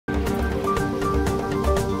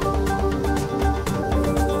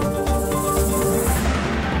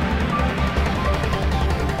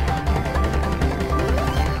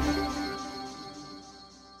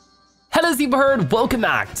you've heard, welcome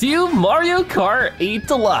back to Mario Kart 8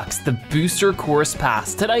 Deluxe, the Booster Course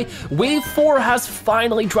Pass. Today, Wave 4 has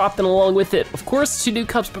finally dropped in along with it. Of course, 2 new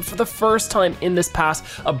cups, but for the first time in this pass,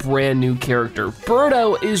 a brand new character.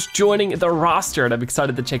 Birdo is joining the roster, and I'm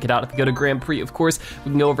excited to check it out. If we go to Grand Prix, of course, we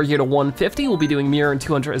can go over here to 150. We'll be doing Mirror and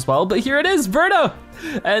 200 as well, but here it is, Birdo!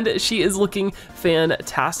 And she is looking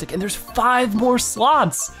fantastic, and there's 5 more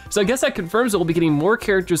slots. So I guess that confirms that we'll be getting more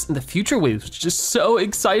characters in the future waves, which is so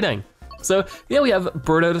exciting. So yeah, we have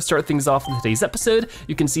Birdo to start things off in today's episode.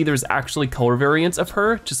 You can see there's actually color variants of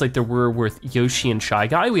her, just like there were with Yoshi and Shy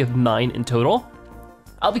Guy. We have 9 in total.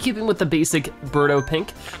 I'll be keeping with the basic Birdo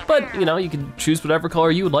pink, but you know, you can choose whatever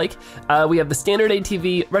color you would like. We have the standard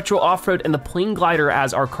ATV, retro off-road, and the plane glider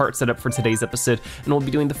as our kart setup for today's episode. And we'll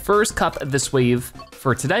be doing the first cup of this wave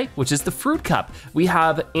for today, which is the Fruit Cup. We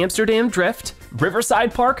have Amsterdam Drift,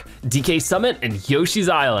 Riverside Park, DK Summit, and Yoshi's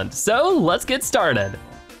Island. So let's get started.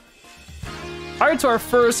 All right, so our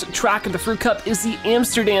first track of the Fruit Cup is the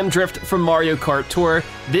Amsterdam Drift from Mario Kart Tour.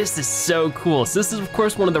 This is so cool. So this is of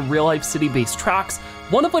course one of the real life city-based tracks,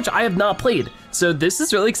 one of which I have not played. So this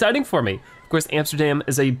is really exciting for me. Of course, Amsterdam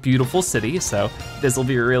is a beautiful city, so this will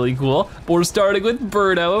be really cool. But we're starting with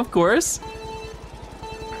Birdo, of course.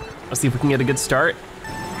 Let's see if we can get a good start.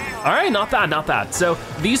 All right, not bad, not bad. So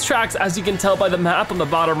these tracks, as you can tell by the map on the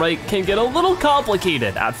bottom right, can get a little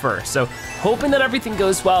complicated at first. So hoping that everything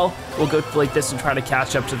goes well, we'll go like this and try to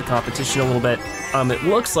catch up to the competition a little bit. It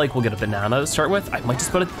looks like we'll get a banana to start with. I might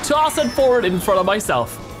just put a toss it forward in front of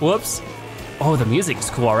myself. Whoops. Oh, the music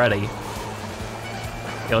is cool already.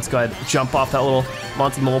 Okay, let's go ahead and jump off that little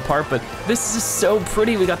Monty Mole part, but this is so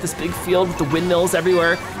pretty. We got this big field with the windmills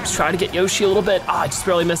everywhere. Just try to get Yoshi a little bit. I just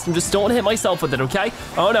barely missed him. Just don't hit myself with it, okay?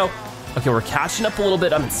 Oh no. Okay, we're catching up a little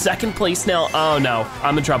bit. I'm in second place now. Oh no,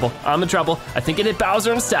 I'm in trouble. I'm in trouble. I think it hit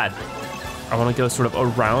Bowser instead. I wanna go sort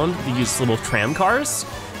of around these little tram cars.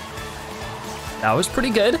 That was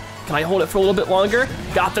pretty good. Can I hold it for a little bit longer?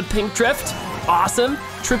 Got the pink drift. Awesome.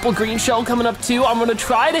 Triple green shell coming up too. I'm gonna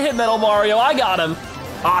try to hit Metal Mario. I got him.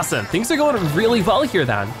 Awesome, things are going really well here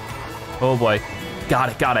then. Oh boy, got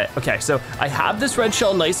it, got it. Okay, so I have this red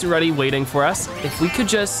shell nice and ready waiting for us. If we could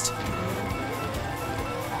just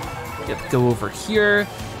go over here.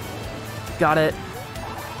 Got it.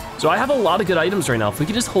 So I have a lot of good items right now. If we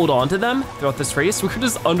could just hold on to them throughout this race, we're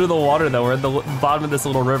just under the water though. We're at the bottom of this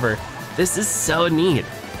little river. This is so neat.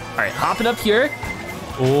 All right, hopping up here.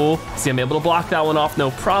 Oh, see, I'm able to block that one off,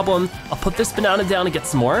 no problem. I'll put this banana down and get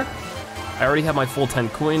some more. I already have my full 10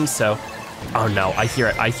 coins, so. Oh no, I hear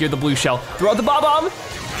it. I hear the blue shell. Throw out the bomb.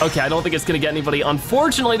 Okay, I don't think it's gonna get anybody.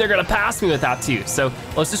 Unfortunately, they're gonna pass me with that too. So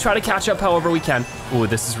let's just try to catch up however we can. Ooh,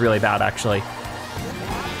 this is really bad actually.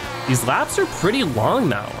 These laps are pretty long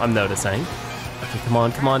now, I'm noticing. Okay, come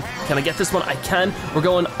on, come on. Can I get this one? I can. We're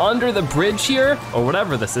going under the bridge here, or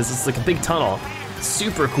whatever this is. It's like a big tunnel.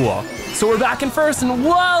 Super cool. So we're back in first, and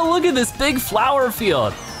whoa, look at this big flower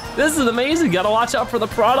field. This is amazing. Gotta watch out for the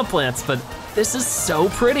piranha plants, but this is so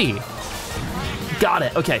pretty. Got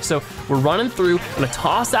it. Okay, so we're running through. I'm gonna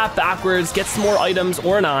toss that backwards, get some more items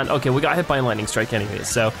or not. Okay, we got hit by a lightning strike anyways,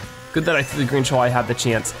 so good that I threw the green shell. I had the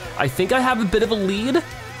chance. I think I have a bit of a lead.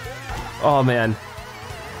 Oh man.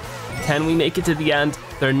 Can we make it to the end?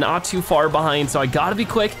 They're not too far behind, so I gotta be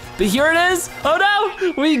quick. But here it is. Oh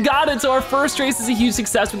no, we got it. So our first race is a huge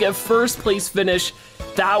success. We get first place finish.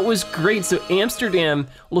 That was great. So Amsterdam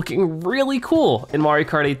looking really cool in Mario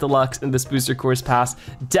Kart 8 Deluxe and this Booster Course Pass.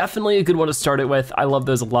 Definitely a good one to start it with. I love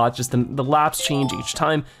those a lot. Just the laps change each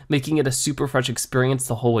time, making it a super fresh experience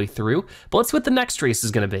the whole way through. But let's see what the next race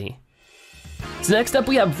is gonna be. So next up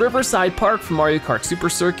we have Riverside Park from Mario Kart Super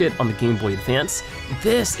Circuit on the Game Boy Advance.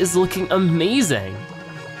 This is looking amazing.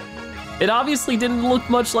 It obviously didn't look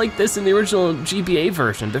much like this in the original GBA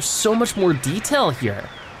version. There's so much more detail here.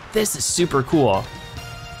 This is super cool.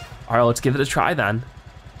 All right, let's give it a try then.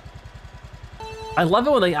 I love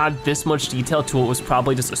it when they add this much detail to what was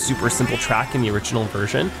probably just a super simple track in the original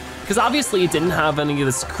version, because obviously it didn't have any of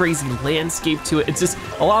this crazy landscape to it. It's just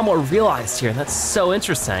a lot more realized here, and that's so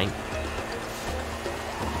interesting.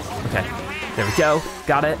 Okay, there we go,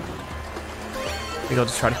 got it. I think I'll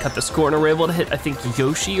just try to cut this corner. We're able to hit, I think,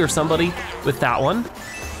 Yoshi or somebody with that one.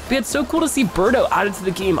 But it's so cool to see Birdo added to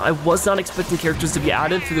the game. I was not expecting characters to be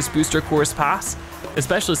added through this Booster Course Pass,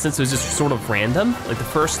 especially since it was just sort of random. Like the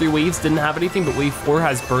first 3 waves didn't have anything, but wave 4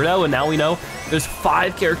 has Birdo, and now we know there's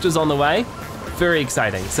 5 characters on the way. Very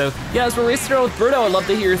exciting. So yeah, as we're racing around with Birdo, I'd love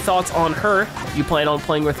to hear your thoughts on her. You plan on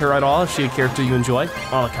playing with her at all? Is she a character you enjoy?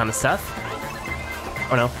 All that kind of stuff.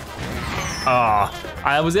 Oh no. Ah,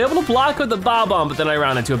 I was able to block with the bomb, but then I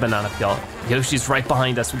ran into a banana peel. Yoshi's right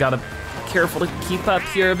behind us. We gotta be careful to keep up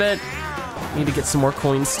here a bit. Need to get some more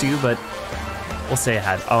coins too, but we'll stay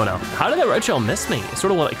ahead. Oh no, how did that red shell miss me? It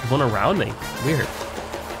sort of went around me, weird.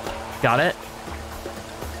 Got it.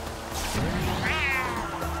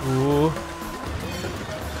 Ooh.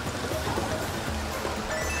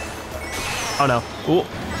 Oh no, ooh,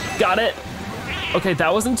 got it. Okay,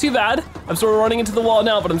 that wasn't too bad. I'm sort of running into the wall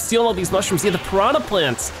now, but I'm stealing all these mushrooms. Yeah, the piranha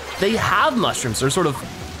plants, they have mushrooms. They're sort of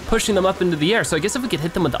pushing them up into the air. So I guess if we could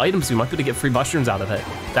hit them with items, we might be able to get free mushrooms out of it.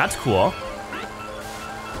 That's cool.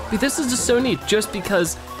 But this is just so neat, just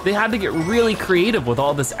because they had to get really creative with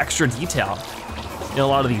all this extra detail. You know, a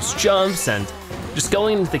lot of these jumps and just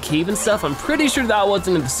going into the cave and stuff. I'm pretty sure that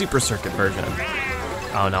wasn't in the Super Circuit version.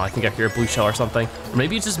 Oh no, I think I hear a blue shell or something. Or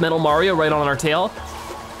maybe it's just Metal Mario right on our tail.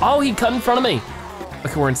 Oh, he cut in front of me.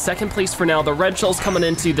 Okay, we're in second place for now. The red shell's coming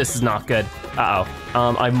into, this is not good. Uh-oh,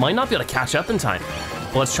 I might not be able to catch up in time.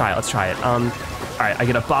 Well, let's try it. All right, I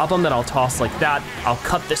get a bob that I'll toss like that. I'll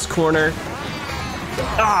cut this corner.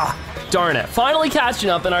 Ah, darn it. Finally catching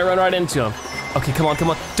up and I run right into him. Okay, come on.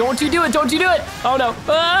 Don't you do it. Oh no,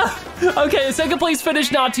 okay, second place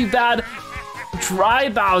finish, not too bad. Dry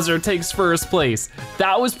Bowser takes first place.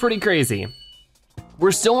 That was pretty crazy.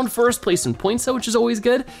 We're still in first place in points though, which is always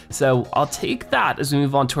good. So I'll take that as we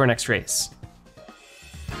move on to our next race.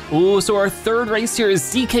 Ooh, so our third race here is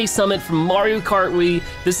DK Summit from Mario Kart Wii.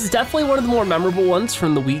 This is definitely one of the more memorable ones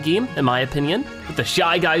from the Wii game, in my opinion, with the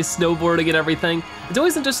Shy Guys snowboarding and everything. It's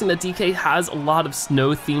always interesting that DK has a lot of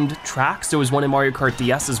snow-themed tracks. There was one in Mario Kart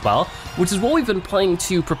DS as well, which is what we've been playing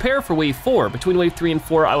to prepare for Wave 4. Between Wave 3 and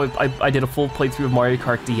 4, I did a full playthrough of Mario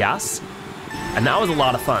Kart DS, and that was a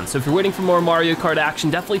lot of fun. So if you're waiting for more Mario Kart action,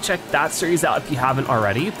 definitely check that series out if you haven't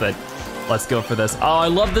already, but let's go for this. Oh, I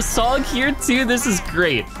love the song here too, this is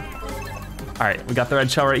great. All right, we got the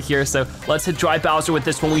red shell right here, so let's hit Dry Bowser with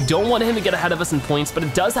this one. We don't want him to get ahead of us in points, but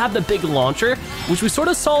it does have the big launcher, which we sort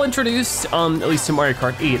of saw introduced, at least in Mario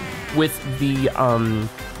Kart 8, with the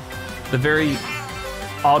very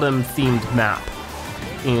autumn-themed map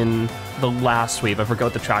in the last wave. I forgot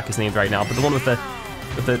what the track is named right now, but the one with the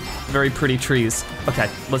very pretty trees. Okay,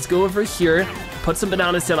 let's go over here, put some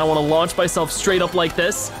bananas down. I wanna launch myself straight up like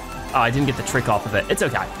this. Oh, I didn't get the trick off of it, it's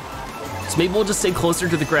okay. So maybe we'll just stay closer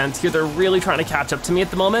to the ground here. They're really trying to catch up to me at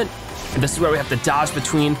the moment. And this is where we have to dodge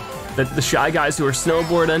between the Shy Guys who are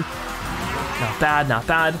snowboarding. Not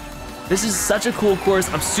bad. This is such a cool course.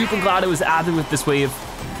 I'm super glad it was added with this wave.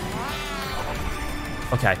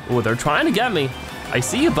 Okay, oh, they're trying to get me. I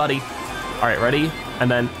see you, buddy. All right, ready? And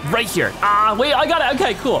then right here. Ah, wait, I got it,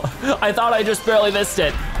 okay, cool. I thought I just barely missed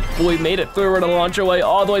it. But we made it through. We're gonna launch our way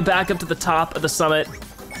all the way back up to the top of the summit.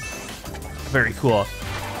 Very cool.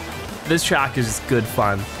 This track is just good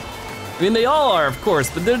fun. I mean, they all are, of course,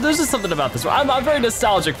 but there's just something about this. I'm very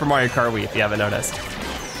nostalgic for Mario Kart Wii, if you haven't noticed.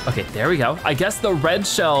 Okay, there we go. I guess the red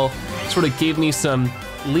shell sort of gave me some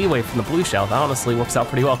leeway from the blue shell. That honestly works out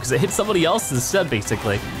pretty well because it hit somebody else instead,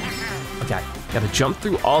 basically. Okay, gotta jump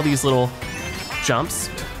through all these little jumps.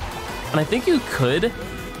 And I think you could,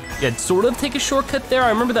 sort of take a shortcut there. I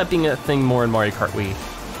remember that being a thing more in Mario Kart Wii.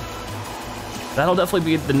 That'll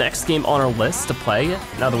definitely be the next game on our list to play.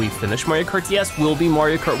 Now that we've finished Mario Kart DS, will be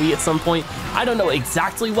Mario Kart Wii at some point. I don't know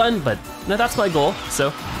exactly when, but no, that's my goal.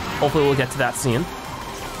 So hopefully we'll get to that soon.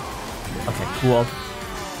 Okay, cool.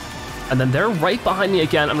 And then they're right behind me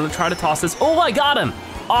again. I'm gonna try to toss this. Oh, I got him,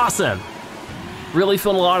 awesome. Really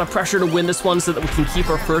feeling a lot of pressure to win this one so that we can keep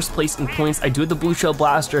our first place in points. I do have the blue shell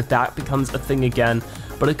blaster if that becomes a thing again,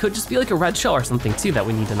 but it could just be like a red shell or something too that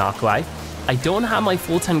we need to knock away. I don't have my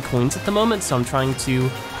full 10 coins at the moment, so I'm trying to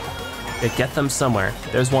get them somewhere.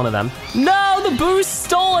 There's one of them. No, the boost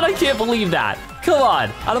stole it, I can't believe that. Come on,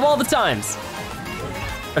 out of all the times.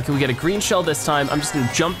 Okay, we get a green shell this time. I'm just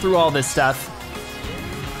gonna jump through all this stuff.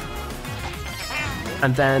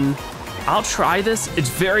 And then I'll try this. It's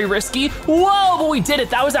very risky. Whoa, but we did it.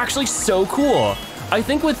 That was actually so cool. I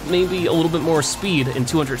think with maybe a little bit more speed in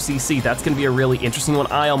 200cc, that's gonna be a really interesting one.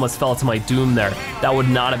 I almost fell to my doom there. That would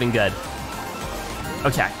not have been good.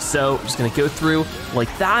 Okay, so I'm just gonna go through like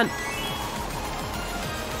that.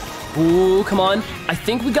 Ooh, come on. I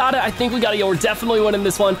think we got it. Yo, we're definitely winning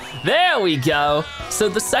this one. There we go. So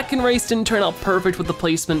the second race didn't turn out perfect with the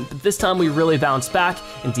placement, but this time we really bounced back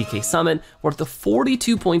in DK Summit. We're up to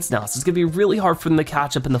 42 points now, so it's gonna be really hard for them to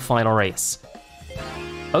catch up in the final race.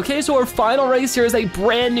 Okay, so our final race here is a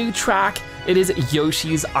brand new track. It is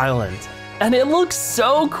Yoshi's Island, and it looks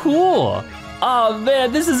so cool. Oh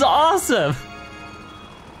man, this is awesome.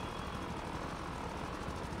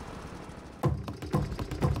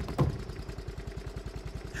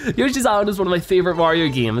 Yoshi's Island is one of my favorite Mario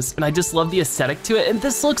games, and I just love the aesthetic to it, and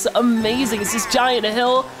this looks amazing. It's this giant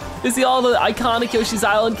hill, You see all the iconic Yoshi's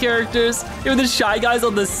Island characters? Even the Shy Guys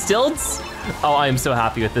on the stilts? Oh, I am so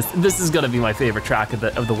happy with this. This is gonna be my favorite track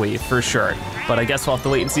of the wave for sure. But I guess we'll have to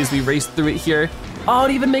wait and see as we race through it here. Oh,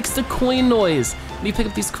 it even makes the coin noise. And you pick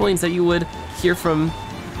up these coins that you would hear from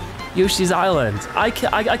Yoshi's Island. I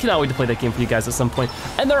cannot wait to play that game for you guys at some point.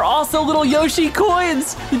 And they're also little Yoshi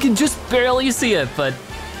coins. You can just barely see it, but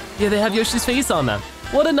yeah, they have Yoshi's face on them.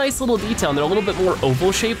 What a nice little detail, and they're a little bit more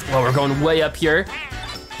oval shaped. Well, we're going way up here,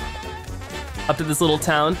 up to this little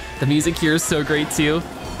town. The music here is so great too.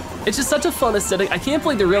 It's just such a fun aesthetic. I can't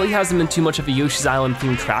believe there really hasn't been too much of a Yoshi's Island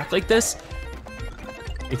themed track like this.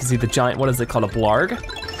 You can see the giant, what is it called, a blarg?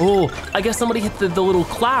 Oh, I guess somebody hit the little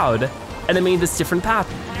cloud and it made this different path.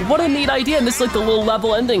 What a neat idea, and this is like the little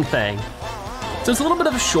level ending thing. So it's a little bit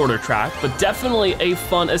of a shorter track, but definitely a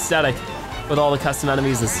fun aesthetic with all the custom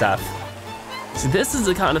enemies and stuff. So this is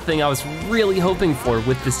the kind of thing I was really hoping for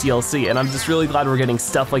with this DLC, and I'm just really glad we're getting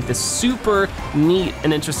stuff like this super neat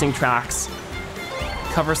and interesting tracks.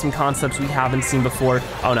 Cover some concepts we haven't seen before.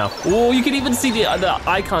 Oh no, oh, you can even see the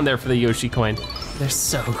icon there for the Yoshi coin. They're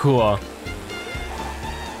so cool.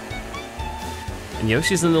 And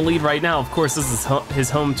Yoshi's in the lead right now. Of course, this is his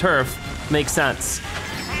home turf. Makes sense.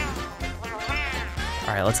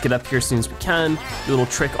 All right, let's get up here as soon as we can. Do a little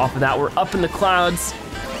trick off of that. We're up in the clouds.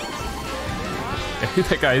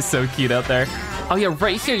 That guy is so cute out there. Oh yeah,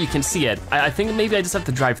 right here you can see it. I think maybe I just have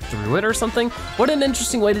to drive through it or something. What an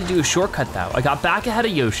interesting way to do a shortcut though. I got back ahead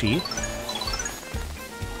of Yoshi.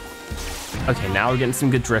 Okay, now we're getting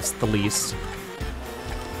some good drifts at the least.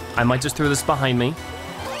 I might just throw this behind me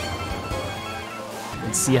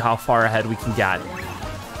and see how far ahead we can get.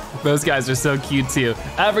 Those guys are so cute too.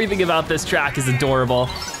 Everything about this track is adorable.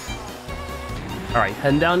 All right,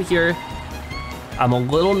 heading down here. I'm a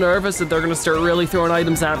little nervous that they're gonna start really throwing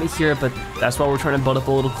items at me here, but that's why we're trying to build up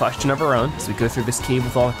a little collection of our own as we go through this cave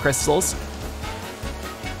with all the crystals.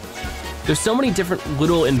 There's so many different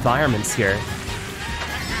little environments here.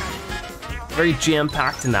 Very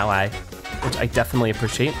jam-packed in that way, which I definitely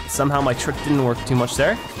appreciate. Somehow my trick didn't work too much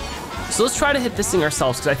there. So let's try to hit this thing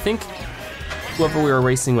ourselves, because I think whoever we were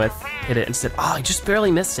racing with hit it instead. Oh, I just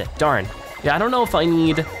barely missed it, darn. Yeah, I don't know if I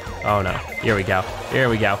need, oh no, here we go, here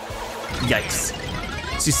we go. Yikes.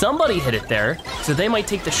 See, somebody hit it there, so they might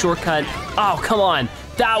take the shortcut. Oh, come on,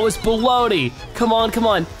 that was baloney. Come on, come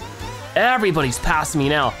on. Everybody's passing me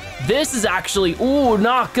now. This is actually, ooh,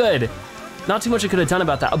 not good. Not too much I could have done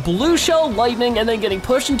about that. A blue shell, lightning, and then getting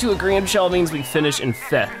pushed into a green shell means we finish in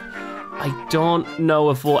 5th. I don't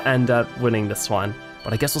know if we'll end up winning this one,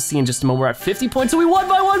 but I guess we'll see in just a moment. We're at 50 points, so we won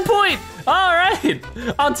by 1 point. All right,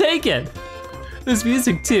 I'll take it. This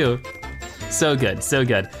music too. So good, so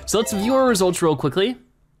good. So let's view our results real quickly.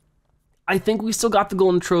 I think we still got the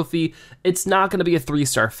golden trophy. It's not gonna be a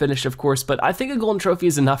 3-star finish, of course, but I think a golden trophy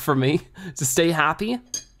is enough for me to stay happy.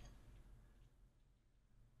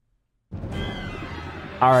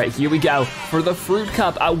 All right, here we go. For the Fruit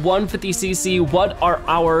Cup at 150cc, what are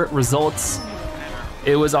our results?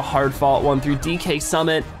 It was a hard fought one through DK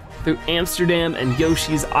Summit, through Amsterdam and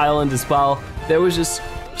Yoshi's Island as well. There was just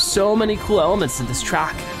so many cool elements in this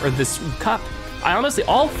track, or this cup. I honestly,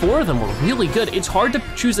 all 4 of them were really good. It's hard to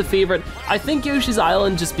choose a favorite. I think Yoshi's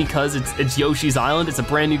Island, just because it's Yoshi's Island, it's a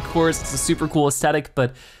brand new course, it's a super cool aesthetic,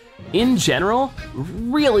 but in general,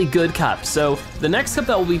 really good cup. So the next cup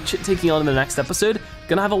that we'll be taking on in the next episode,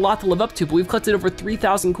 gonna have a lot to live up to, but we've collected over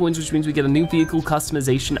 3,000 coins, which means we get a new vehicle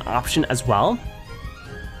customization option as well.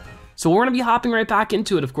 So we're gonna be hopping right back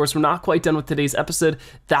into it. Of course, we're not quite done with today's episode.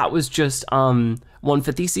 That was just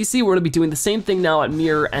 150cc. We're gonna be doing the same thing now at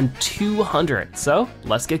Mirror and 200. So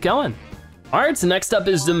let's get going. All right, so next up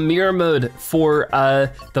is the mirror mode for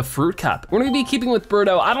the Fruit Cup. We're gonna be keeping with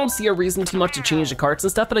Birdo. I don't see a reason too much to change the carts and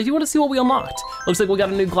stuff, but I do wanna see what we unlocked. Looks like we got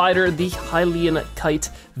a new glider, the Hylian Kite,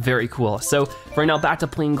 very cool. So for right now, back to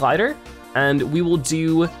plain glider, and we will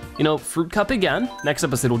do, you know, Fruit Cup again. Next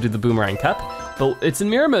episode, we'll do the Boomerang Cup, but it's in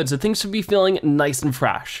mirror mode, so things should be feeling nice and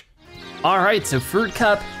fresh. All right, so Fruit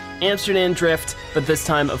Cup, Amsterdam Drift, but this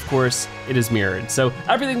time, of course, it is mirrored. So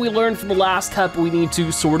everything we learned from the last cup, we need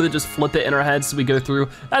to sort of just flip it in our heads as we go through.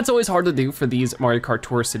 That's always hard to do for these Mario Kart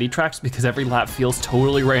Tour city tracks because every lap feels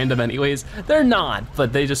totally random anyways. They're not,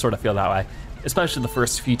 but they just sort of feel that way, especially the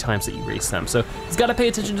first few times that you race them. So it's gotta pay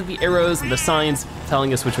attention to the arrows and the signs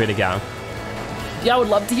telling us which way to go. Yeah, I would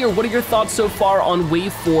love to hear, what are your thoughts so far on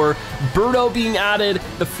Wave 4, Birdo being added,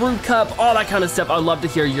 the Fruit Cup, all that kind of stuff. I'd love to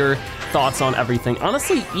hear your thoughts on everything.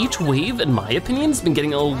 Honestly, each wave, in my opinion, has been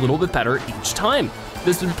getting a little bit better each time.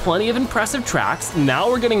 There's been plenty of impressive tracks. Now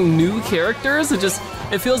we're getting new characters.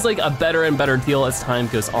 It feels like a better and better deal as time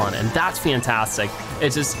goes on, and that's fantastic.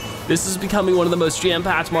 It's just, This is becoming one of the most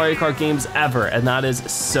jam-packed Mario Kart games ever, and that is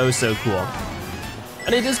so, so cool.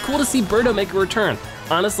 And it is cool to see Birdo make a return.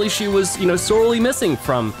 Honestly, she was, sorely missing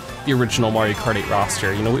from the original Mario Kart 8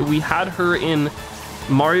 roster. We had her in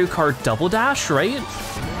Mario Kart Double Dash, right?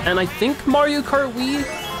 And I think Mario Kart Wii,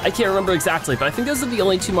 I can't remember exactly, but I think those are the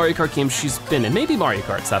only 2 Mario Kart games she's been in. Maybe Mario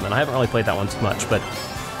Kart 7, I haven't really played that one too much, but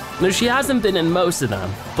no, she hasn't been in most of them,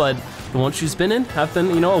 but the ones she's been in have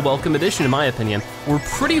been, a welcome addition in my opinion. We're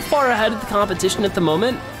pretty far ahead of the competition at the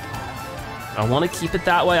moment. I wanna keep it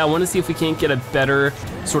that way. I wanna see if we can't get a better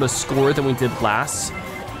sort of score than we did last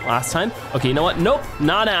time. Okay, you know what? Nope,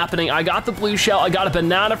 not happening. I got the blue shell, I got a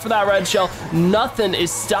banana for that red shell. Nothing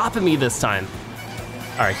is stopping me this time.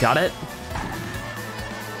 All right, got it.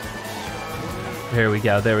 There we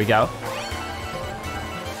go, there we go.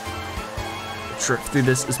 Drift through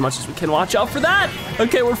this as much as we can. Watch out for that.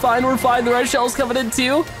 Okay, we're fine, we're fine. The red shell's coming in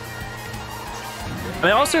too. And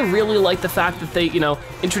I also really like the fact that they,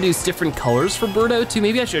 introduced different colors for Birdo too.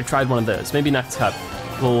 Maybe I should have tried one of those. Maybe next cup,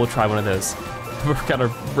 we'll try one of those. We're gonna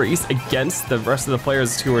race against the rest of the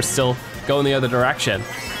players who are still going the other direction.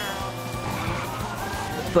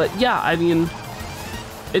 But yeah, I mean,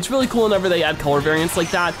 it's really cool whenever they add color variants like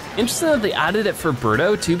that. Interesting that they added it for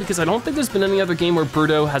Birdo too, because I don't think there's been any other game where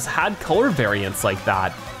Birdo has had color variants like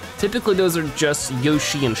that. Typically those are just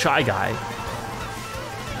Yoshi and Shy Guy.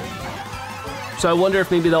 So I wonder if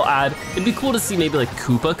maybe they'll add, it'd be cool to see maybe like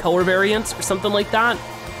Koopa color variants or something like that.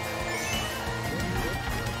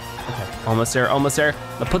 Okay, almost there, almost there.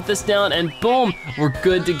 I'll put this down and boom, we're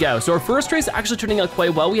good to go. So our first race actually turning out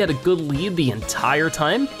quite well. We had a good lead the entire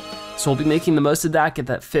time. So we'll be making the most of that, get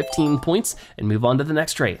that 15 points and move on to the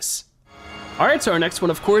next race. All right, so our next one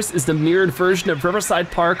of course is the mirrored version of Riverside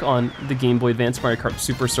Park on the Game Boy Advance Mario Kart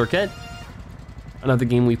Super Circuit. Another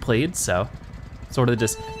game we played, so sort of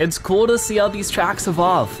just, it's cool to see how these tracks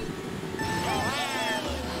evolve.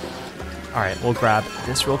 All right, we'll grab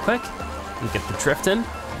this real quick and get the drift in.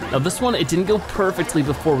 Now this one, it didn't go perfectly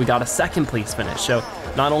before we got a second place finish. So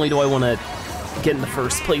not only do I wanna get in the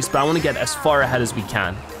first place, but I wanna get as far ahead as we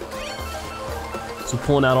can. So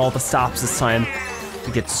pulling out all the stops this time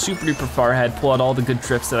to get super duper far ahead, pull out all the good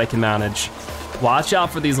drifts that I can manage. Watch out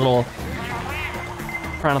for these little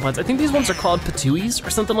piranha plants. I think these ones are called patuis or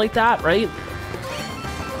something like that, right?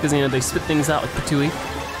 Because they spit things out like patooey.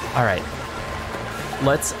 All right,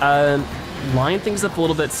 let's line things up a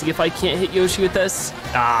little bit, see if I can't hit Yoshi with this.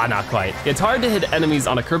 Ah, not quite. It's hard to hit enemies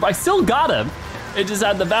on a curb. I still got him. It just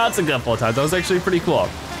had the bounce a couple of times. That was actually pretty cool.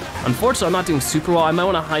 Unfortunately, I'm not doing super well. I might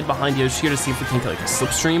wanna hide behind Yoshi here to see if we can get like a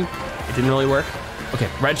slipstream. It didn't really work. Okay,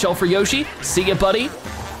 red shell for Yoshi. See ya, buddy.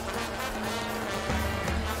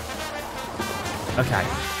 Okay,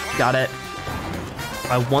 got it.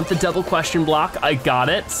 I want the double question block. I got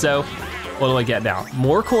it. So what do I get now?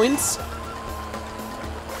 More coins.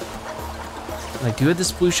 And I do have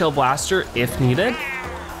this blue shell blaster if needed.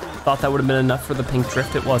 Thought that would have been enough for the pink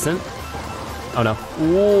drift. It wasn't. Oh no.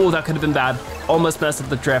 Ooh, that could have been bad. Almost messed up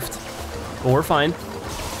the drift. But we're fine.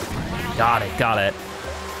 Got it, got it.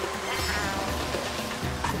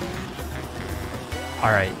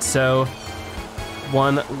 All right, so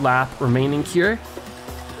one lap remaining here.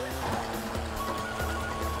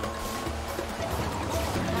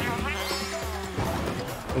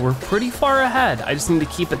 We're pretty far ahead. I just need to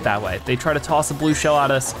keep it that way. If they try to toss a blue shell at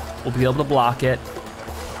us, we'll be able to block it.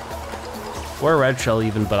 Or a red shell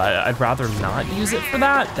even, but I'd rather not use it for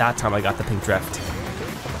that. That time I got the pink drift.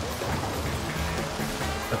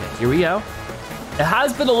 Okay, here we go. It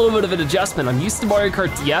has been a little bit of an adjustment. I'm used to Mario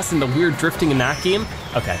Kart DS and the weird drifting in that game.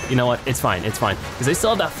 Okay, you know what, it's fine, because they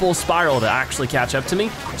still have that full spiral to actually catch up to me.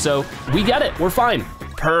 So we get it, we're fine,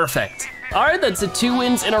 perfect. All right, that's 2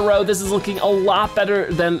 wins in a row. This is looking a lot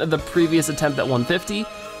better than the previous attempt at 150.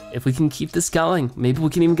 If we can keep this going, maybe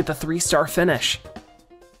we can even get the 3-star finish.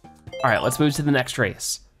 All right, let's move to the next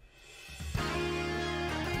race.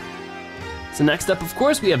 So next up, of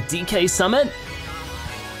course, we have DK Summit.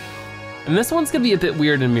 And this one's gonna be a bit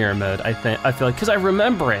weird in mirror mode, I feel like, because I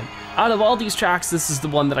remember it. Out of all these tracks, this is the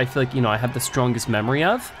one that I feel like, I have the strongest memory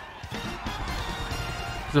of.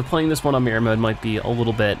 So playing this one on mirror mode might be a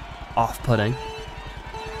little bit off-putting.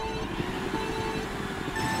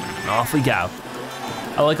 Off we go.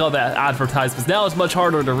 I like all the advertisements. Now it's much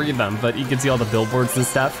harder to read them, but you can see all the billboards and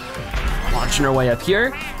stuff. Watching our way up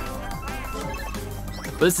here.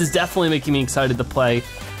 This is definitely making me excited to play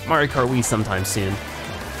Mario Kart Wii sometime soon.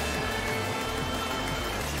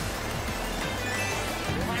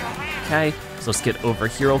 Okay, so let's get over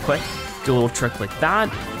here real quick. Do a little trick like that.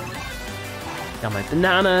 Got my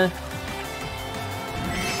banana.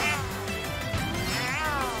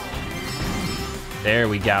 There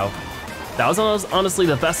we go. That was honestly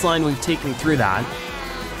the best line we've taken through that.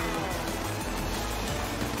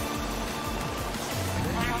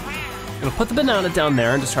 I'm gonna put the banana down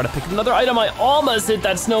there and just try to pick up another item. I almost hit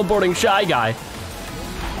that snowboarding shy guy.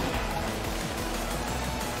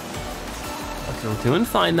 Okay, we're doing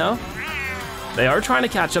fine though. They are trying to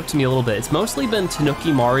catch up to me a little bit. It's mostly been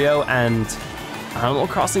Tanuki Mario and Animal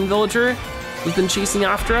Crossing Villager who've been chasing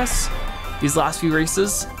after us these last few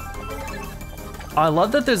races. I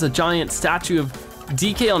love that there's a giant statue of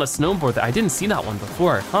DK on a snowboard. I didn't see that one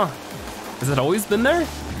before, huh? Has it always been there?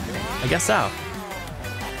 I guess so.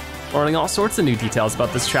 Learning all sorts of new details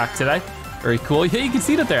about this track today. Very cool. Yeah, you can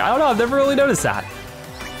see it there. I don't know, I've never really noticed that.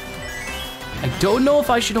 I don't know if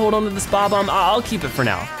I should hold on to this Bob-omb. I'll keep it for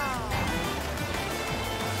now.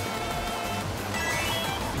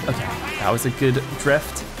 Okay, that was a good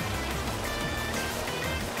drift.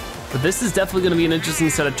 But this is definitely gonna be an interesting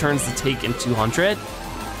set of turns to take in 200.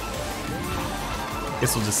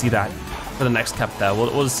 Guess we'll just see that for the next cup though.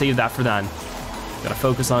 We'll just save that for then. Gotta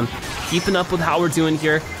focus on keeping up with how we're doing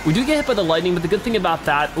here. We do get hit by the lightning, but the good thing about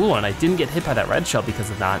that, ooh, and I didn't get hit by that red shell because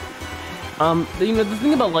of that. The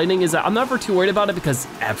thing about lightning is that I'm never too worried about it because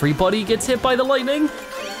everybody gets hit by the lightning.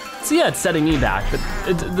 So yeah, it's setting me back, but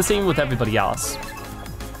it's the same with everybody else.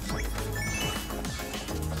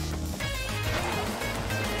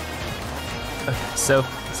 Okay, so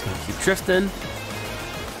just gonna keep drifting.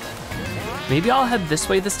 Maybe I'll head this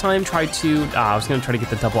way this time, I was gonna try to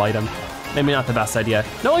get the double item. Maybe not the best idea.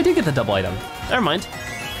 No, I did get the double item. Never mind.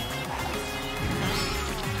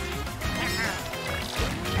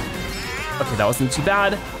 Okay, that wasn't too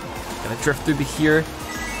bad. Gonna drift through here.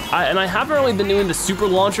 And I haven't really been doing the super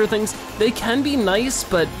launcher things. They can be nice,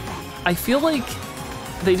 but I feel like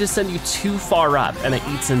they just send you too far up and it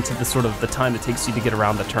eats into the sort of the time it takes you to get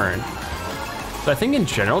around the turn. So I think in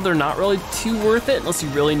general, they're not really too worth it unless you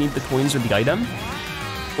really need the coins or the item,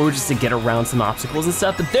 or just to get around some obstacles and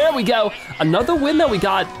stuff. But there we go, another win that we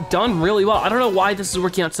got done really well. I don't know why this is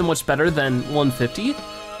working out so much better than 150.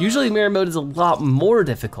 Usually mirror mode is a lot more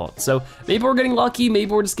difficult. So maybe we're getting lucky, maybe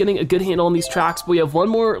we're just getting a good handle on these tracks, but we have one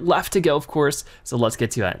more left to go, of course, so let's get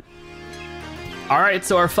to it. All right,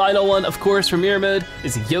 so our final one, of course, for mirror mode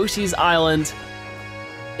is Yoshi's Island.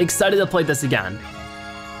 Excited to play this again.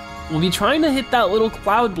 We'll be trying to hit that little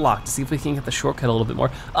cloud block to see if we can get the shortcut a little bit more.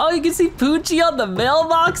 Oh, you can see Poochie on the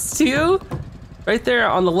mailbox too? Right there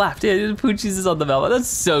on the left. Yeah, Poochie's is on the mailbox. That's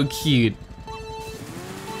so cute.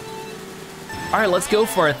 All right, let's go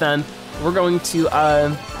for it then. We're going to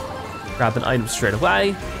grab an item straight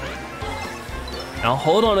away. And I'll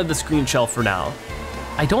hold on to the screen shell for now.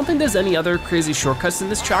 I don't think there's any other crazy shortcuts in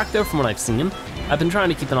this track though, from what I've seen. I've been trying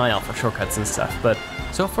to keep an eye out for shortcuts and stuff, but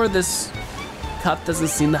so far this cup doesn't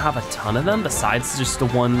seem to have a ton of them besides just the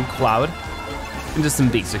one cloud and just some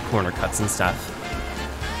basic corner cuts and stuff.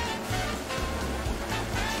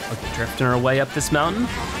 Okay, drifting our way up this mountain.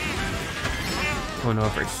 Going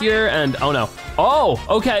over here and oh no. Oh,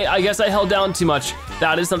 okay, I guess I held down too much.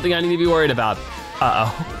 That is something I need to be worried about.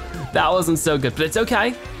 Uh-oh, that wasn't so good, but it's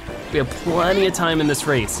okay. We have plenty of time in this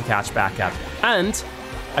race to catch back up. And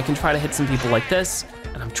I can try to hit some people like this,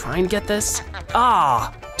 and I'm trying to get this.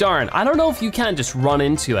 Ah, darn, I don't know if you can just run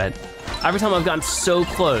into it. Every time I've gotten so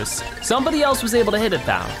close, somebody else was able to hit it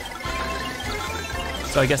though.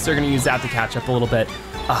 So I guess they're gonna use that to catch up a little bit.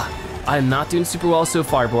 I'm not doing super well so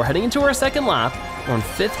far, but we're heading into our second lap. We're in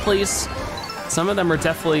 5th place. Some of them are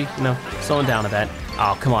definitely, slowing down a bit.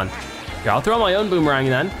 Oh, come on. Here, I'll throw my own boomerang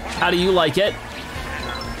then. How do you like it?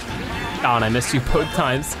 Oh, and I missed you both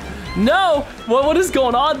times. No, what is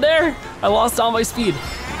going on there? I lost all my speed.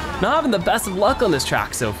 Not having the best of luck on this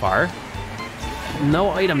track so far.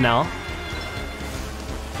 No item now.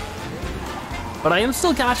 But I am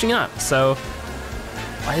still catching up, so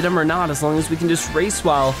item or not, as long as we can just race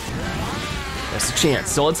well, there's a chance.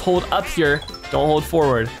 So let's hold up here, don't hold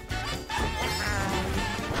forward.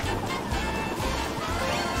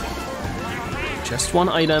 Just one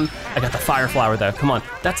item. I got the fire flower though, come on.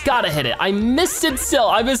 That's gotta hit it. I missed it still.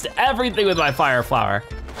 I missed everything with my fire flower.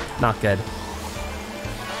 Not good.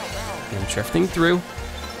 I'm drifting through.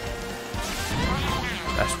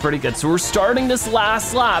 That's pretty good. So we're starting this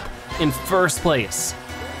last lap in 1st place.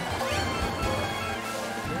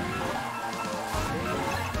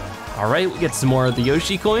 All right, we get some more of the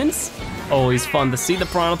Yoshi coins. Always fun to see. The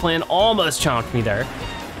Piranha Plant almost chonked me there.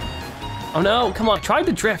 Oh no, come on, tried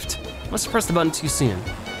to drift. Must have pressed the button too soon.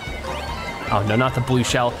 Oh no, not the blue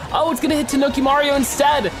shell. Oh, it's gonna hit Tanuki Mario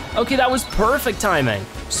instead. Okay, that was perfect timing.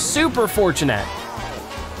 Super fortunate.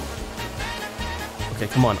 Okay,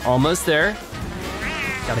 come on, almost there.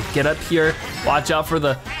 Gotta get up here. Watch out for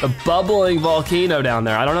the bubbling volcano down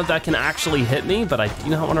there. I don't know if that can actually hit me, but I do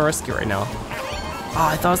not wanna risk it right now. Oh,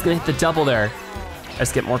 I thought I was gonna hit the double there.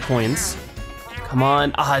 Let's get more coins. Come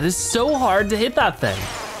on. Ah, it is so hard to hit that thing.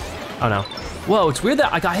 Oh no. Whoa, it's weird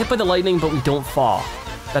that I got hit by the lightning, but we don't fall.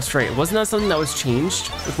 That's right, wasn't that something that was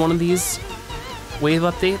changed with one of these wave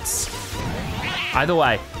updates? Either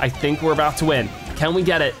way, I think we're about to win. Can we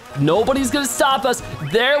get it? Nobody's gonna stop us.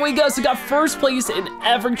 There we go, so we got first place in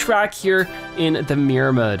every track here in the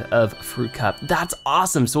mirror mode of Fruit Cup. That's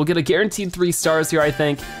awesome, so we'll get a guaranteed 3 stars here, I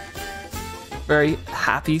think. Very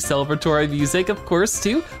happy celebratory music, of course,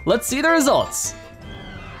 too. Let's see the results.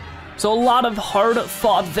 So a lot of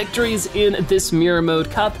hard-fought victories in this mirror mode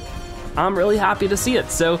cup. I'm really happy to see it.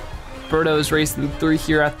 So Birdo is racing through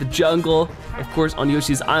here at the jungle, of course on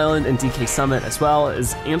Yoshi's Island and DK Summit, as well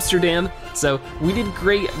as Amsterdam. So we did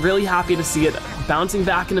great, really happy to see it bouncing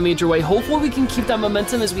back in a major way. Hopefully we can keep that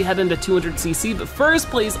momentum as we head into 200cc, but first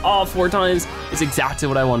place all 4 times is exactly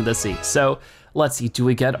what I wanted to see. So let's see, do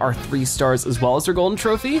we get our 3 stars as well as our golden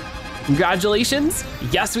trophy? Congratulations,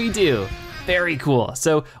 yes we do. Very cool.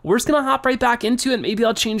 So we're just gonna hop right back into it. Maybe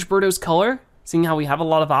I'll change Birdo's color, seeing how we have a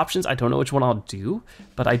lot of options. I don't know which one I'll do,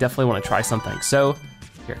 but I definitely wanna try something. So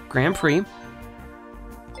here, Grand Prix.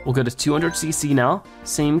 We'll go to 200cc now,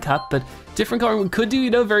 same cup, but different color. We could do, you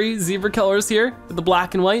know, very zebra colors here with the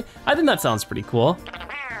black and white. I think that sounds pretty cool.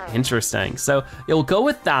 Interesting. So yeah, we'll go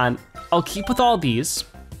with that. I'll keep with all these,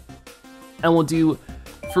 and we'll do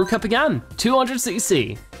Fruit Cup again,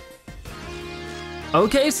 200cc.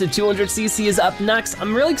 Okay, so 200cc is up next.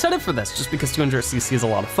 I'm really excited for this just because 200cc is a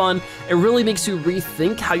lot of fun. It really makes you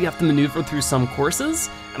rethink how you have to maneuver through some courses.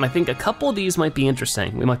 And I think a couple of these might be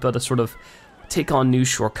interesting. We might be able to sort of take on new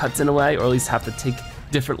shortcuts in a way, or at least have to take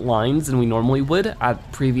different lines than we normally would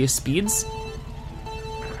at previous speeds.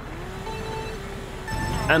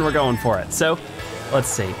 And we're going for it. So let's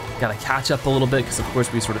see, gotta catch up a little bit because of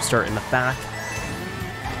course we sort of start in the back.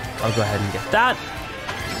 I'll go ahead and get that,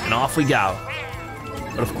 and off we go.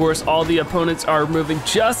 But of course, all the opponents are moving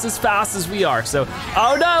just as fast as we are. So,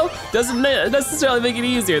 oh no, doesn't necessarily make it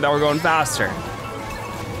easier that we're going faster.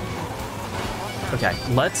 Okay,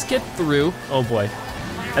 let's get through, oh boy,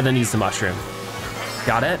 and then use the mushroom.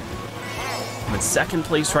 Got it? I'm in second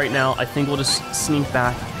place right now. I think we'll just sneak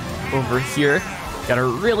back over here. Gotta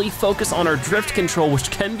really focus on our drift control,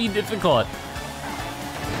 which can be difficult.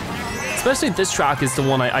 Especially this track is the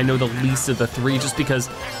one I know the least of the 3, just because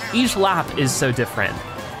each lap is so different.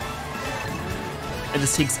 It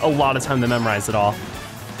just takes a lot of time to memorize it all.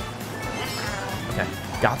 Okay,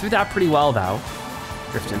 got through that pretty well though.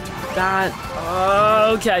 Drifting through that.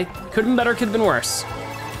 Okay, could have been better, could have been worse.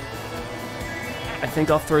 I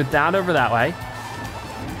think I'll throw that over that way.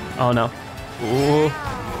 Oh no. Ooh.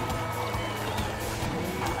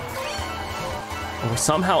 We're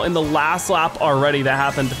somehow in the last lap already. That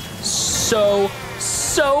happened so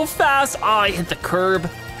fast. Oh, I hit the curb.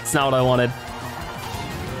 It's not what I wanted.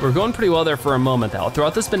 We're going pretty well there for a moment though. I'll throw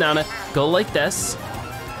out this banana, go like this.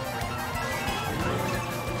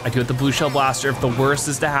 I do it the blue shell blaster if the worst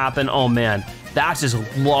is to happen. Oh man, that just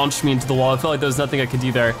launched me into the wall. I felt like there was nothing I could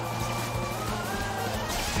do there.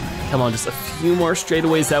 Come on, just a few more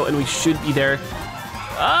straightaways out and we should be there.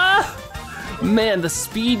 Ah, man, the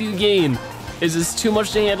speed you gain is just too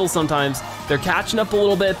much to handle sometimes. They're catching up a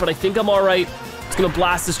little bit, but I think I'm all right. It's gonna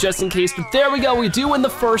blast us just in case, but there we go. We do win the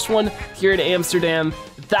first one here at Amsterdam.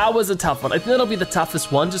 That was a tough one. I think that'll be the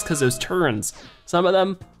toughest one just because those turns, some of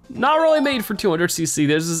them, not really made for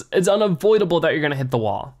 200cc. It's unavoidable that you're gonna hit the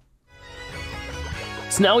wall.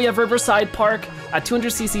 So now we have Riverside Park. At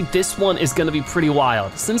 200cc, this one is gonna be pretty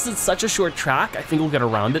wild. Since it's such a short track, I think we'll get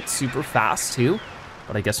around it super fast too,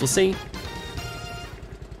 but I guess we'll see.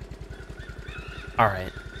 All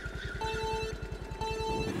right.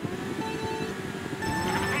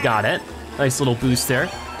 Got it. Nice little boost there.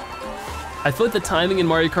 I feel like the timing in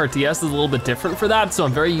Mario Kart DS is a little bit different for that, so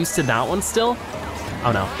I'm very used to that one still.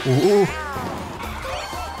 Oh no. Ooh.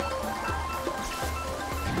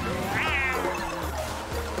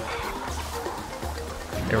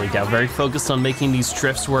 There we go, very focused on making these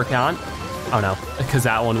drifts work out. Oh no, because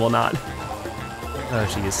that one will not.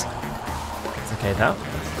 Oh geez. It's okay though.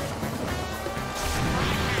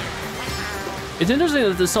 It's interesting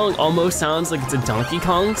that this song almost sounds like it's a Donkey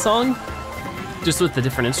Kong song, just with the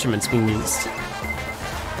different instruments being used.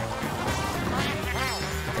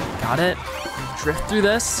 Got it. Drift through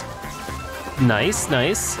this. Nice,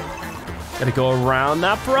 nice. Gotta go around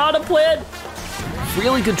that piranha plant.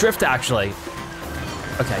 Really good drift, actually.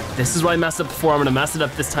 Okay, this is what I messed up before. I'm gonna mess it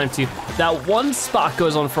up this time too. That one spot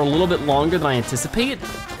goes on for a little bit longer than I anticipate,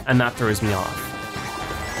 and that throws me off.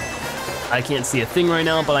 I can't see a thing right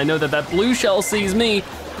now, but I know that that blue shell sees me.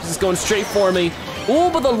 It's just going straight for me. Oh,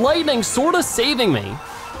 but the lightning sort of saving me.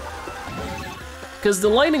 Because the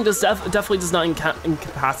lightning definitely does not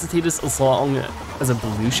incapacitate us as long as a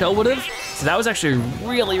blue shell would have. So that was actually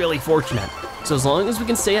really, really fortunate. So as long as we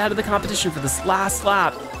can stay ahead of the competition for this last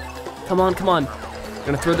lap. Come on, come on. I'm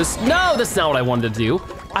gonna throw this. No, that's not what I wanted to do.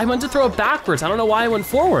 I meant to throw it backwards. I don't know why I went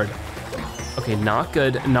forward. Okay, not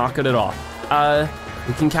good at all.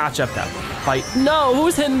 We can catch up though. Fight. No,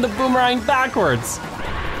 who's hitting the boomerang backwards?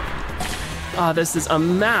 Oh, this is a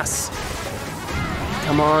mess.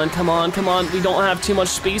 Come on, come on, come on. We don't have too much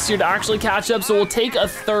space here to actually catch up, so we'll take a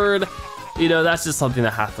third. You know, that's just something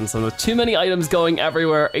that happens. And with too many items going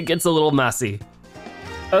everywhere, it gets a little messy.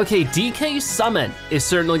 Okay, DK Summit is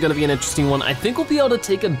certainly gonna be an interesting one. I think we'll be able to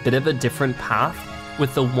take a bit of a different path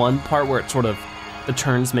with the one part where it sort of, the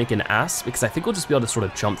turns make an S, because I think we'll just be able to sort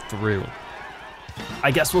of jump through.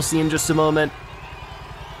 I guess we'll see in just a moment.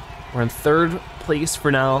 We're in third place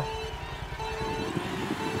for now.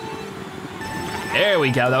 There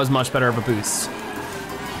we go, that was much better of a boost.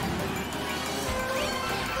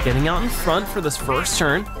 Getting out in front for this first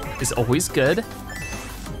turn is always good.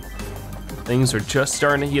 Things are just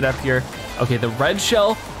starting to heat up here. Okay, the red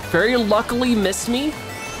shell very luckily missed me.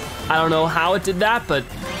 I don't know how it did that, but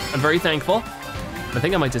I'm very thankful. I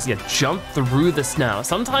think I might just jump through this now.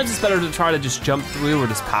 Sometimes it's better to try to just jump through or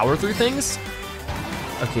just power through things.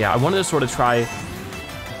 Okay, yeah, I wanted to sort of try,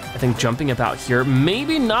 I think, jumping about here.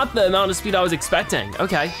 Maybe not the amount of speed I was expecting.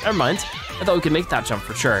 Okay, never mind. I thought we could make that jump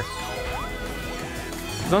for sure.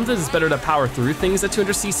 Sometimes it's better to power through things at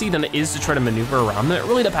 200cc than it is to try to maneuver around them. It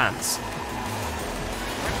really depends.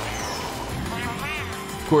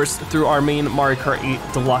 Of course, through our main Mario Kart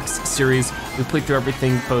 8 Deluxe series, we played through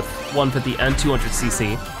everything, both 150 and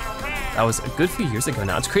 200cc. That was a good few years ago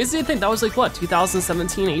now. It's crazy to think that was like what,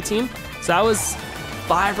 2017, 18? So that was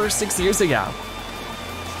 5 or 6 years ago.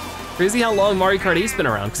 Crazy how long Mario Kart 8's been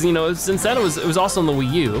around, because you know, since then it was also on the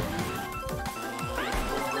Wii U.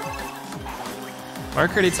 Mario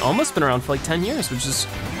Kart 8's almost been around for like 10 years, which is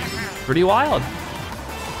pretty wild.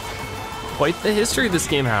 Quite the history this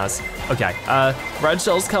game has. Okay, red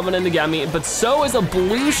shell's coming in to get me, but so is a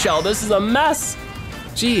blue shell. This is a mess.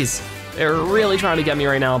 Jeez, they're really trying to get me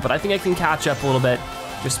right now, but I think I can catch up a little bit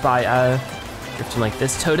just by drifting like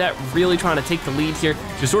this. Toadette really trying to take the lead here.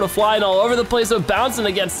 She's sort of flying all over the place, so bouncing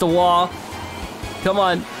against the wall. Come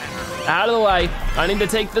on, out of the way. I need to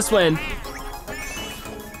take this win.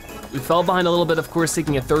 We fell behind a little bit, of course,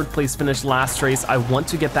 taking a third place finish last race. I want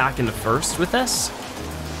to get back into first with this.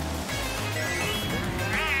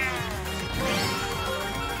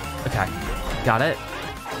 Okay, got it.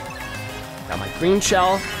 Got my green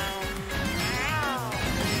shell.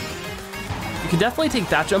 You can definitely take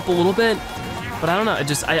that jump a little bit, but I don't know,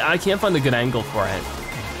 I can't find a good angle for it.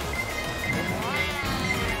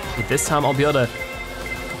 But this time I'll be able to,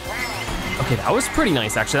 okay, that was pretty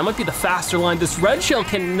nice actually. That might be the faster line. This red shell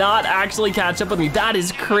cannot actually catch up with me. That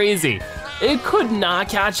is crazy. It could not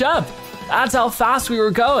catch up. That's how fast we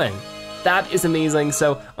were going. That is amazing.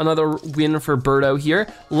 So another win for Birdo here.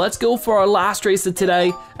 Let's go for our last race of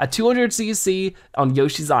today at 200cc on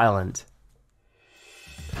Yoshi's Island.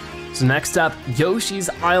 So next up, Yoshi's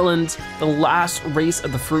Island, the last race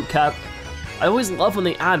of the Fruit Cup. I always love when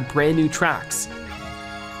they add brand new tracks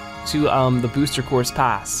to the Booster Course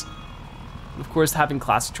Pass. Of course, having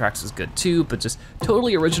classic tracks is good too, but just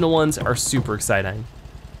totally original ones are super exciting.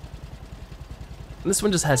 And this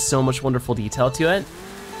one just has so much wonderful detail to it.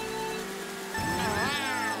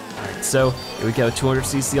 So here we go,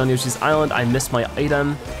 200cc on Yoshi's Island. I missed my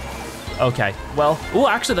item. Okay, well, oh,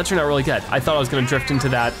 actually that turned out really good. I thought I was gonna drift into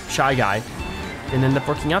that Shy Guy. Didn't end up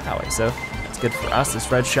working out that way, so it's good for us.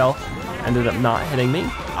 This red shell ended up not hitting me.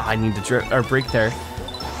 Oh, I need to brake there.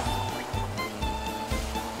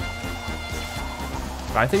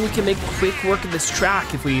 But I think we can make quick work of this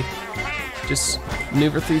track if we just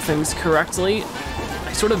maneuver through things correctly.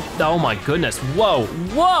 I sort of, oh my goodness, whoa,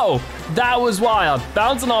 whoa! That was wild,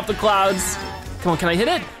 bouncing off the clouds. Come on, can I hit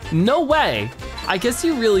it? No way. I guess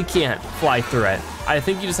you really can't fly through it. I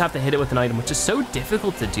think you just have to hit it with an item, which is so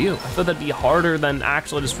difficult to do. I thought that'd be harder than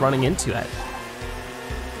actually just running into it.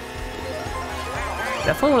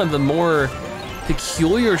 Definitely one of the more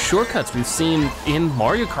peculiar shortcuts we've seen in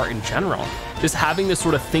Mario Kart in general. Just having this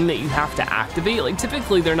sort of thing that you have to activate. Like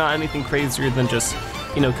typically they're not anything crazier than just,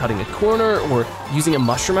 you know, cutting a corner or using a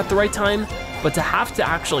mushroom at the right time, but to have to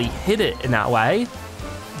actually hit it in that way,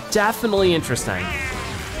 definitely interesting.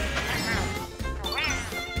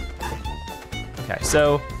 Okay,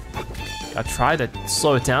 so I'll try to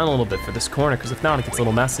slow it down a little bit for this corner, because if not, it gets a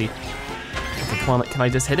little messy. Okay, come on, can I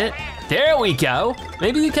just hit it? There we go.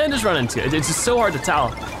 Maybe you can just run into it. It's just so hard to tell.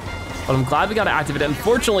 But I'm glad we got to activate it.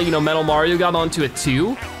 Unfortunately, you know, Metal Mario got onto it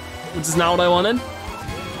too, which is not what I wanted.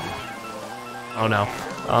 Oh no,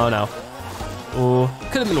 oh no. Oh,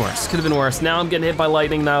 could have been worse, could have been worse. Now I'm getting hit by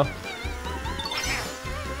lightning though.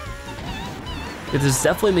 It is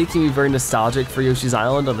definitely making me very nostalgic for Yoshi's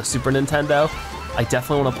Island on the Super Nintendo. I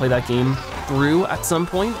definitely want to play that game through at some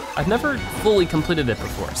point. I've never fully completed it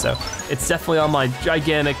before, so it's definitely on my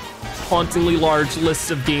gigantic, hauntingly large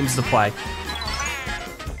list of games to play.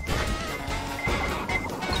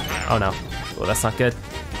 Oh no, oh, that's not good.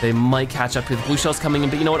 They might catch up here. The blue shell's coming in,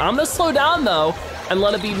 but you know what? I'm gonna slow down though and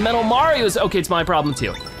let it be Metal Mario's. Okay, it's my problem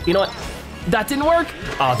too. You know what? That didn't work?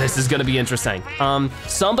 Oh, this is gonna be interesting.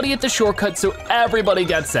 Somebody hit the shortcut so everybody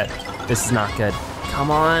gets it. This is not good. Come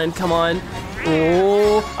on, come on.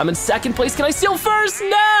 Oh, I'm in second place. Can I steal first?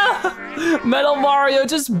 No! Metal Mario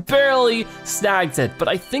just barely snagged it, but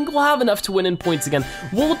I think we'll have enough to win in points again.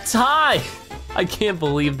 We'll tie. I can't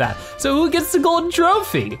believe that. So who gets the golden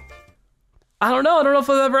trophy? I don't know if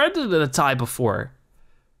I've ever ended in a tie before.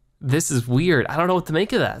 This is weird. I don't know what to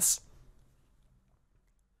make of this.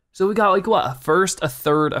 So we got like what, a first, a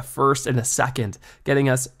third, a first, and a second, getting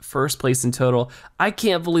us first place in total. I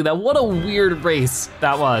can't believe that. What a weird race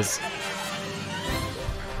that was.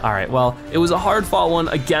 All right, well, it was a hard fought one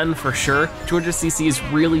again for sure. 200cc is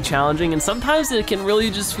really challenging, and sometimes it can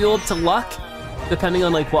really just feel up to luck, depending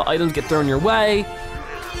on like what items get thrown your way,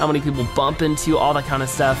 how many people bump into, all that kind of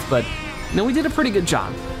stuff, but you know, we did a pretty good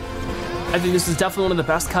job. I think this is definitely one of the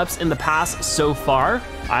best cups in the past so far.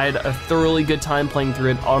 I had a thoroughly good time playing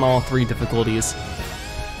through it on all 3 difficulties.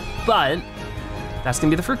 But that's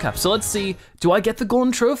gonna be the fruit cup. So let's see, do I get the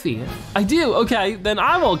golden trophy? I do, okay, then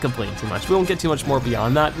I won't complain too much. We won't get too much more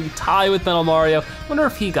beyond that. We tie with Metal Mario. Wonder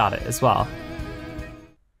if he got it as well.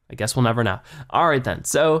 I guess we'll never know. All right then,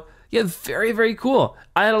 so yeah, very, very cool.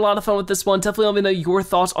 I had a lot of fun with this one. Definitely let me know your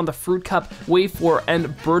thoughts on the Fruit Cup, Wave 4, and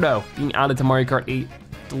Birdo being added to Mario Kart 8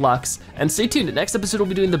 Deluxe. And stay tuned, next episode we'll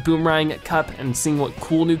be doing the Boomerang Cup and seeing what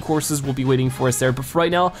cool new courses will be waiting for us there. But for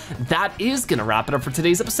right now, that is gonna wrap it up for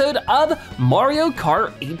today's episode of Mario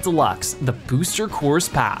Kart 8 Deluxe, the Booster Course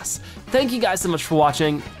Pass. Thank you guys so much for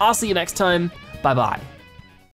watching. I'll see you next time, bye-bye.